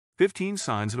15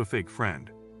 Signs of a Fake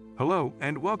Friend. Hello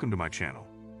and welcome to my channel.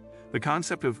 The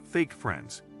concept of fake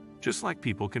friends. Just like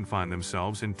people can find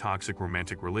themselves in toxic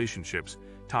romantic relationships,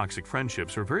 toxic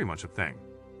friendships are very much a thing.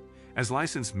 As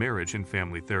licensed marriage and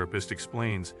family therapist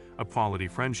explains, a quality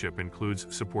friendship includes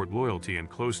support, loyalty, and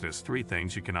closeness, three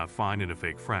things you cannot find in a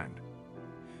fake friend.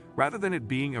 Rather than it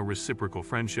being a reciprocal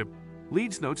friendship,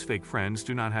 Leeds notes fake friends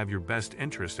do not have your best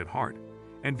interest at heart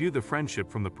and view the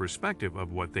friendship from the perspective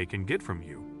of what they can get from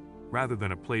you, rather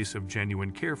than a place of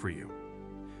genuine care for you.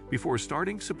 Before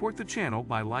starting, support the channel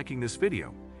by liking this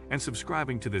video and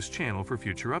subscribing to this channel for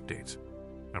future updates.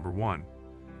 Number 1.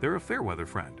 They're a fair-weather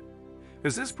friend.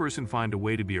 Does this person find a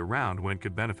way to be around when it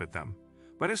could benefit them,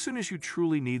 but as soon as you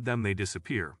truly need them, they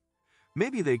disappear?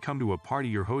 Maybe they come to a party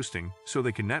you're hosting so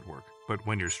they can network, but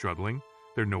when you're struggling,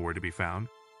 they're nowhere to be found.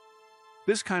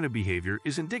 This kind of behavior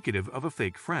is indicative of a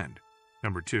fake friend.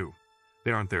 Number 2.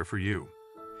 They aren't there for you.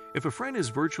 If a friend is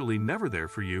virtually never there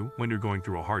for you when you're going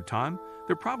through a hard time,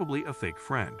 they're probably a fake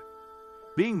friend.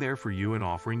 Being there for you and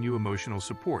offering you emotional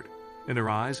support in their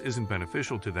eyes isn't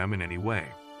beneficial to them in any way.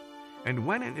 And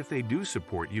when and if they do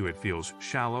support you, it feels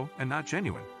shallow and not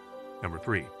genuine. Number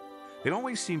 3. They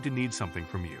always seem to need something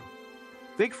from you.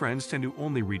 Fake friends tend to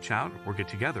only reach out or get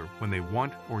together when they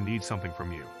want or need something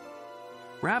from you.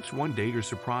 Perhaps one day you're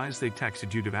surprised they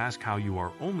texted you to ask how you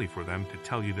are, only for them to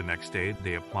tell you the next day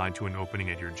they applied to an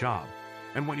opening at your job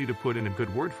and want you to put in a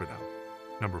good word for them.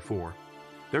 Number 4.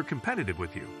 They're competitive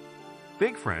with you.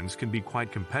 Fake friends can be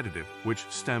quite competitive, which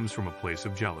stems from a place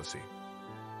of jealousy.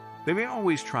 They may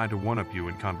always try to one-up you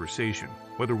in conversation,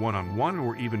 whether one-on-one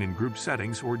or even in group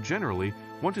settings, or generally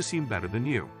want to seem better than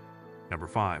you. Number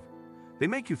 5. They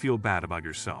make you feel bad about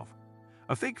yourself.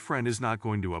 A fake friend is not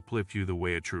going to uplift you the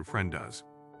way a true friend does.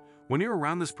 When you're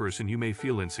around this person, you may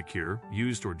feel insecure,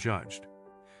 used, or judged.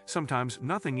 Sometimes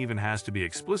nothing even has to be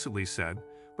explicitly said,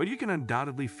 but you can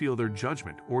undoubtedly feel their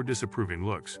judgment or disapproving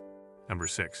looks. Number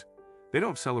 6. They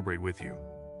don't celebrate with you.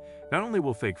 Not only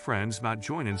will fake friends not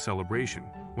join in celebration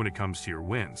when it comes to your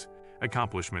wins,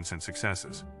 accomplishments, and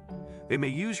successes, they may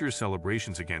use your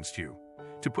celebrations against you,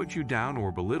 to put you down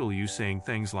or belittle you, saying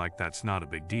things like, "That's not a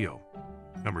big deal."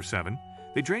 Number 7.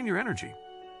 They drain your energy.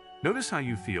 Notice how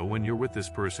you feel when you're with this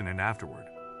person and afterward.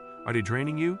 Are they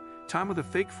draining you? Time with a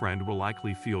fake friend will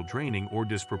likely feel draining or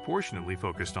disproportionately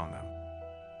focused on them.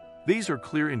 These are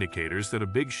clear indicators that a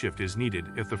big shift is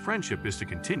needed if the friendship is to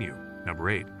continue.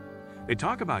 Number 8. They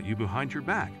talk about you behind your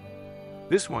back.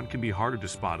 This one can be harder to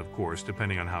spot, of course,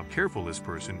 depending on how careful this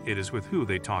person is with who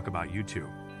they talk about you to.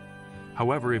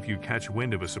 However, if you catch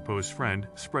wind of a supposed friend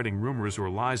spreading rumors or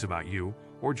lies about you,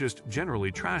 or just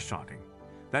generally trash-talking,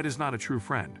 that is not a true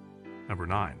friend. Number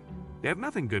 9. They have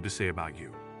nothing good to say about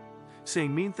you.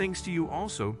 Saying mean things to you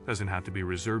also doesn't have to be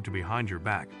reserved to behind your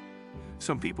back.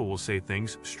 Some people will say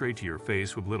things straight to your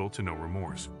face with little to no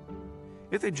remorse.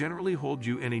 If they generally hold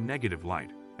you in a negative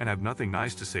light and have nothing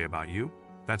nice to say about you,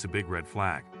 that's a big red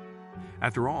flag.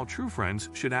 After all, true friends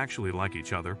should actually like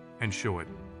each other and show it.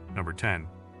 Number 10.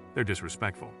 They're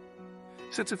disrespectful.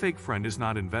 Since a fake friend is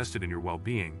not invested in your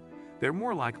well-being, they're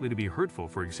more likely to be hurtful,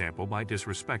 for example, by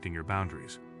disrespecting your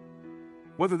boundaries.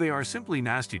 Whether they are simply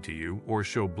nasty to you or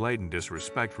show blatant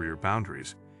disrespect for your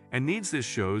boundaries and needs, this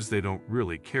shows they don't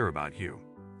really care about you.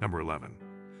 Number 11.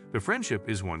 The friendship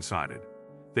is one-sided.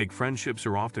 Fake friendships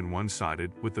are often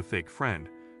one-sided, with the fake friend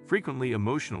frequently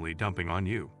emotionally dumping on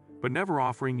you, but never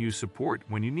offering you support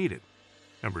when you need it.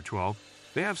 Number 12.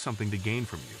 They have something to gain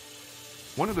from you.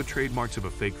 One of the trademarks of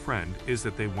a fake friend is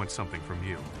that they want something from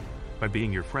you. By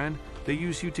being your friend, they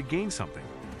use you to gain something.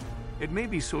 It may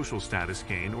be social status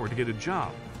gain, or to get a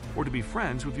job, or to be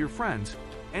friends with your friends,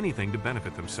 anything to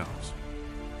benefit themselves.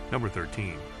 Number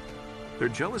 13. They're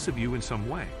jealous of you in some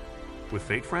way. With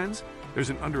fake friends, there's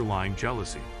an underlying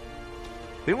jealousy.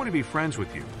 They want to be friends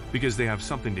with you because they have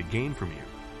something to gain from you,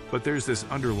 but there's this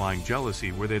underlying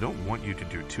jealousy where they don't want you to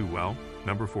do too well.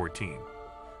 Number 14.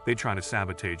 They try to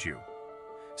sabotage you.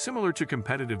 Similar to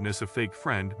competitiveness, a fake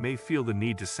friend may feel the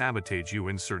need to sabotage you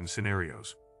in certain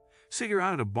scenarios. Say you're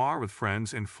out at a bar with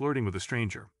friends and flirting with a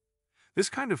stranger. This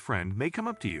kind of friend may come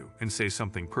up to you and say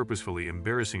something purposefully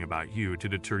embarrassing about you to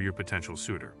deter your potential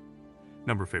suitor.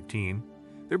 Number 15.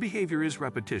 Their behavior is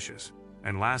repetitious.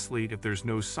 And lastly, if there's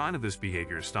no sign of this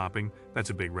behavior stopping, that's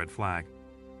a big red flag.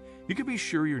 You can be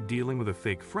sure you're dealing with a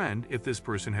fake friend if this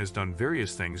person has done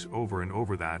various things over and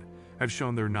over that have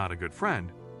shown they're not a good friend.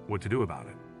 What to do about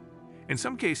it? In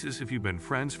some cases, if you've been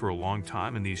friends for a long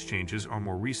time and these changes are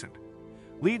more recent,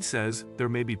 Leeds says there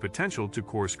may be potential to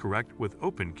course correct with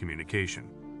open communication.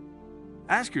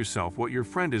 Ask yourself what your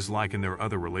friend is like in their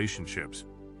other relationships.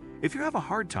 If you have a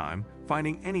hard time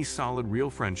finding any solid real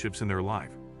friendships in their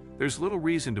life, there's little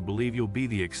reason to believe you'll be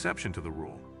the exception to the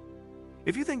rule.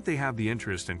 If you think they have the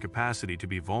interest and capacity to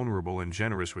be vulnerable and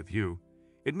generous with you,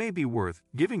 it may be worth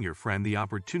giving your friend the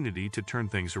opportunity to turn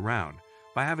things around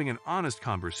by having an honest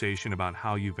conversation about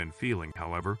how you've been feeling.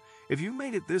 However, if you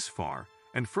made it this far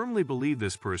and firmly believe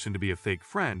this person to be a fake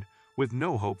friend with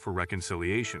no hope for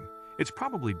reconciliation, it's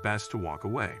probably best to walk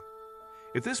away.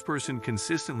 If this person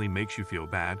consistently makes you feel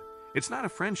bad, it's not a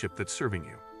friendship that's serving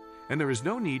you, and there is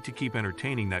no need to keep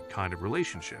entertaining that kind of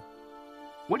relationship.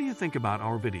 What do you think about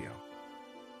our video?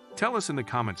 Tell us in the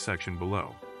comments section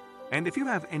below. And if you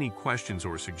have any questions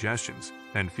or suggestions,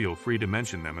 then feel free to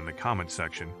mention them in the comments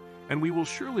section, and we will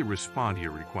surely respond to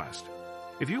your request.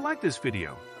 If you like this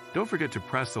video, don't forget to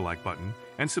press the like button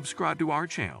and subscribe to our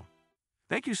channel.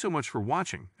 Thank you so much for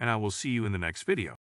watching, and I will see you in the next video.